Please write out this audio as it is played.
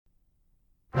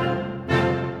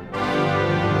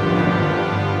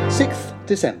6th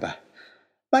December.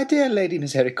 My dear Lady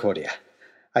Misericordia,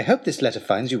 I hope this letter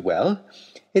finds you well.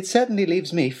 It certainly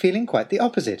leaves me feeling quite the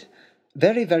opposite.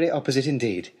 Very, very opposite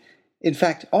indeed. In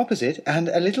fact, opposite, and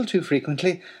a little too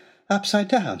frequently, upside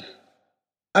down.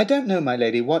 I don't know, my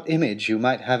lady, what image you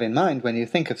might have in mind when you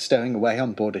think of stowing away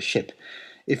on board a ship.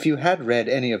 If you had read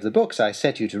any of the books I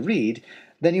set you to read,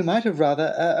 then you might have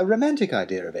rather a romantic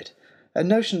idea of it, a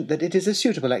notion that it is a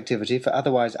suitable activity for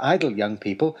otherwise idle young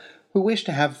people who wish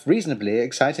to have reasonably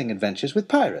exciting adventures with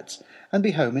pirates, and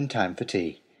be home in time for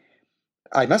tea.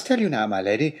 I must tell you now, my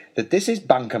lady, that this is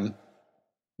bunkum.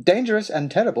 Dangerous and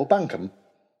terrible bunkum.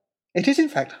 It is in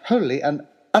fact wholly and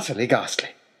utterly ghastly.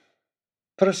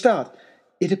 For a start,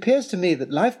 it appears to me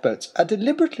that lifeboats are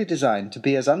deliberately designed to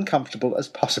be as uncomfortable as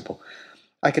possible.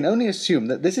 I can only assume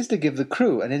that this is to give the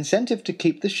crew an incentive to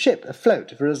keep the ship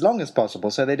afloat for as long as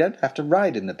possible so they don't have to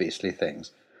ride in the beastly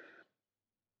things.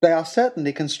 They are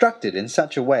certainly constructed in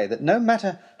such a way that no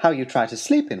matter how you try to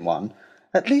sleep in one,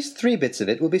 at least 3 bits of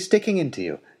it will be sticking into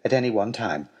you at any one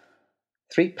time.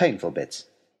 3 painful bits,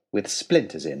 with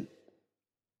splinters in.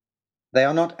 They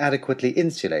are not adequately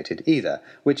insulated either,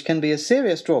 which can be a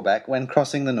serious drawback when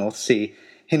crossing the North Sea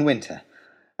in winter.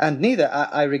 And neither,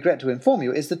 I regret to inform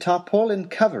you, is the tarpaulin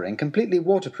covering completely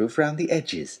waterproof round the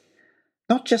edges.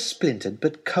 Not just splintered,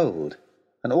 but cold,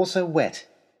 and also wet.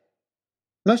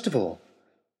 Most of all,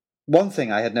 one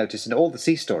thing I had noticed in all the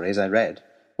sea stories I read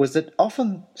was that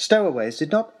often stowaways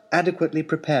did not adequately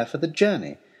prepare for the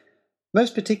journey.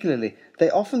 Most particularly, they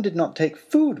often did not take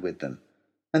food with them,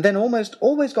 and then almost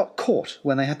always got caught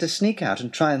when they had to sneak out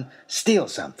and try and steal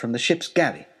some from the ship's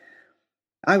galley.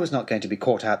 I was not going to be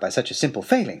caught out by such a simple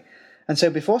failing, and so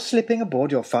before slipping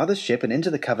aboard your father's ship and into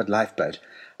the covered lifeboat,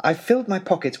 I filled my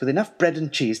pockets with enough bread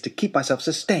and cheese to keep myself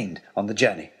sustained on the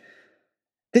journey.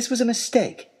 This was a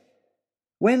mistake.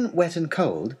 When wet and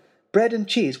cold, bread and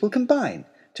cheese will combine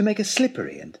to make a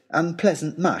slippery and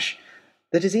unpleasant mush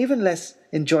that is even less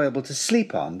enjoyable to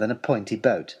sleep on than a pointy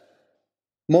boat.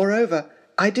 Moreover,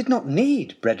 I did not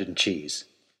need bread and cheese.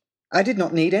 I did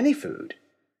not need any food.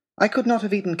 I could not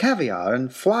have eaten caviar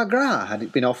and foie gras had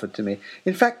it been offered to me.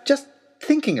 In fact, just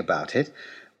thinking about it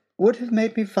would have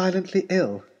made me violently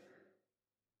ill.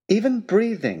 Even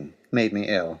breathing made me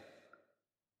ill.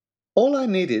 All I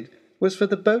needed was for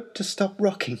the boat to stop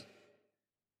rocking.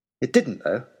 It didn't,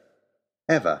 though.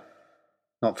 Ever.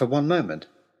 Not for one moment.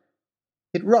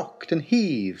 It rocked and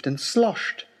heaved and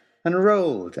sloshed and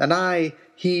rolled, and I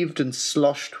heaved and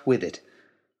sloshed with it.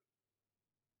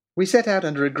 We set out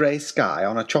under a grey sky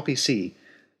on a choppy sea,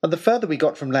 and the further we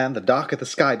got from land the darker the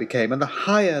sky became and the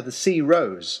higher the sea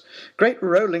rose, great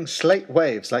rolling slate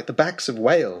waves like the backs of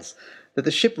whales that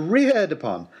the ship reared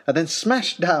upon and then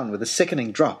smashed down with a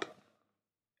sickening drop.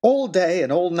 All day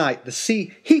and all night the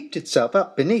sea heaped itself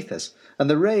up beneath us, and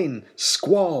the rain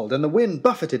squalled, and the wind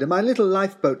buffeted, and my little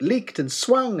lifeboat leaked and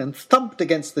swung and thumped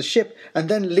against the ship, and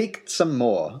then leaked some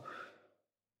more.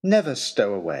 Never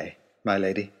stow away, my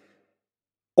lady.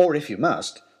 Or, if you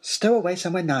must, stow away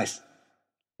somewhere nice,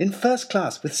 in first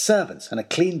class with servants and a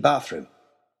clean bathroom.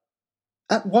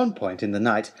 At one point in the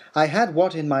night I had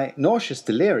what in my nauseous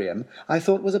delirium I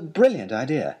thought was a brilliant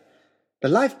idea. The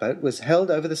lifeboat was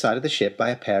held over the side of the ship by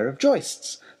a pair of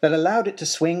joists that allowed it to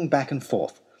swing back and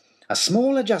forth. A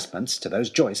small adjustments to those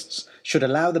joists should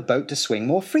allow the boat to swing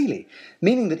more freely,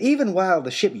 meaning that even while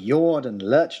the ship yawed and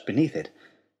lurched beneath it,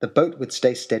 the boat would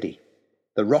stay steady.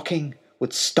 The rocking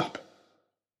would stop.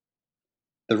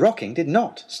 The rocking did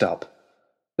not stop.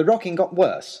 The rocking got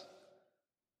worse.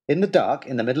 In the dark,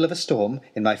 in the middle of a storm,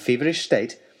 in my feverish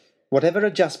state, whatever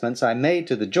adjustments I made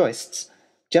to the joists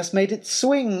just made it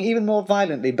swing even more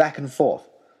violently back and forth,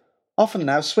 often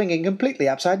now swinging completely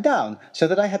upside down, so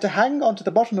that I had to hang on to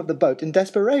the bottom of the boat in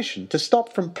desperation to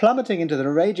stop from plummeting into the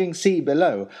raging sea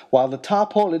below, while the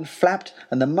tarpaulin flapped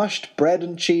and the mushed bread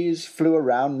and cheese flew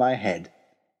around my head.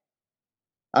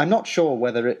 I'm not sure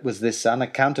whether it was this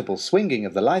unaccountable swinging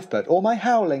of the lifeboat or my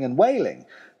howling and wailing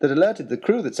that alerted the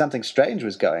crew that something strange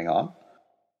was going on.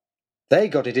 They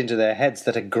got it into their heads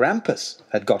that a grampus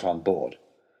had got on board.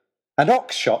 And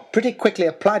Oxshott pretty quickly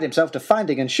applied himself to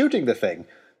finding and shooting the thing,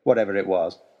 whatever it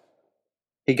was.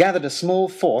 He gathered a small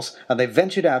force, and they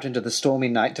ventured out into the stormy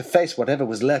night to face whatever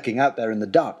was lurking out there in the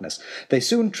darkness. They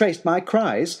soon traced my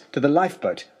cries to the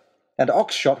lifeboat, and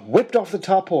Oxshott whipped off the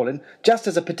tarpaulin just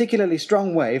as a particularly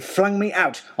strong wave flung me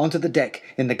out onto the deck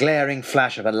in the glaring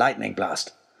flash of a lightning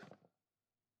blast.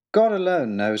 God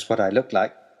alone knows what I looked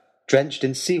like, drenched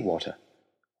in sea-water,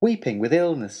 weeping with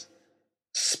illness,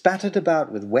 spattered about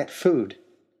with wet food.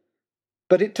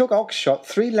 but it took Oxshott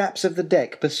 3 laps of the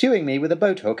deck pursuing me with a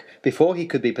boat-hook before he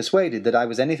could be persuaded that I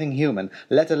was anything human,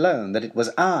 let alone that it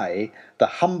was I, the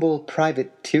humble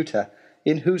private tutor,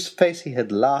 in whose face he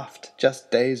had laughed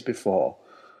just days before.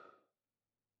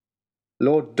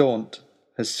 Lord Daunt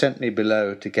has sent me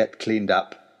below to get cleaned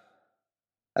up,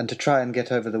 and to try and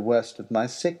get over the worst of my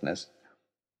sickness.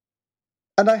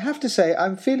 And I have to say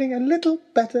I'm feeling a little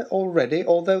better already,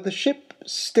 although the ship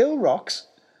still rocks,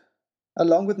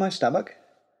 along with my stomach.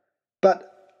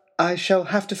 But I shall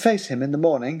have to face him in the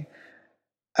morning,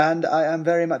 and I am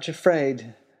very much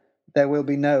afraid there will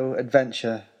be no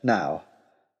adventure now.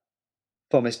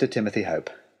 For Mr. Timothy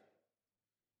Hope.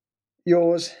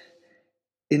 Yours,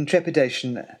 in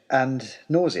trepidation and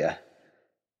nausea,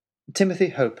 Timothy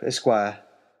Hope, Esquire,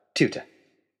 Tutor.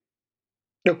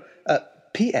 No,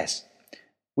 P.S.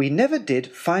 We never did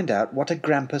find out what a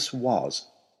grampus was,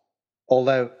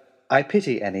 although I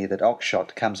pity any that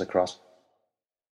Oxshott comes across.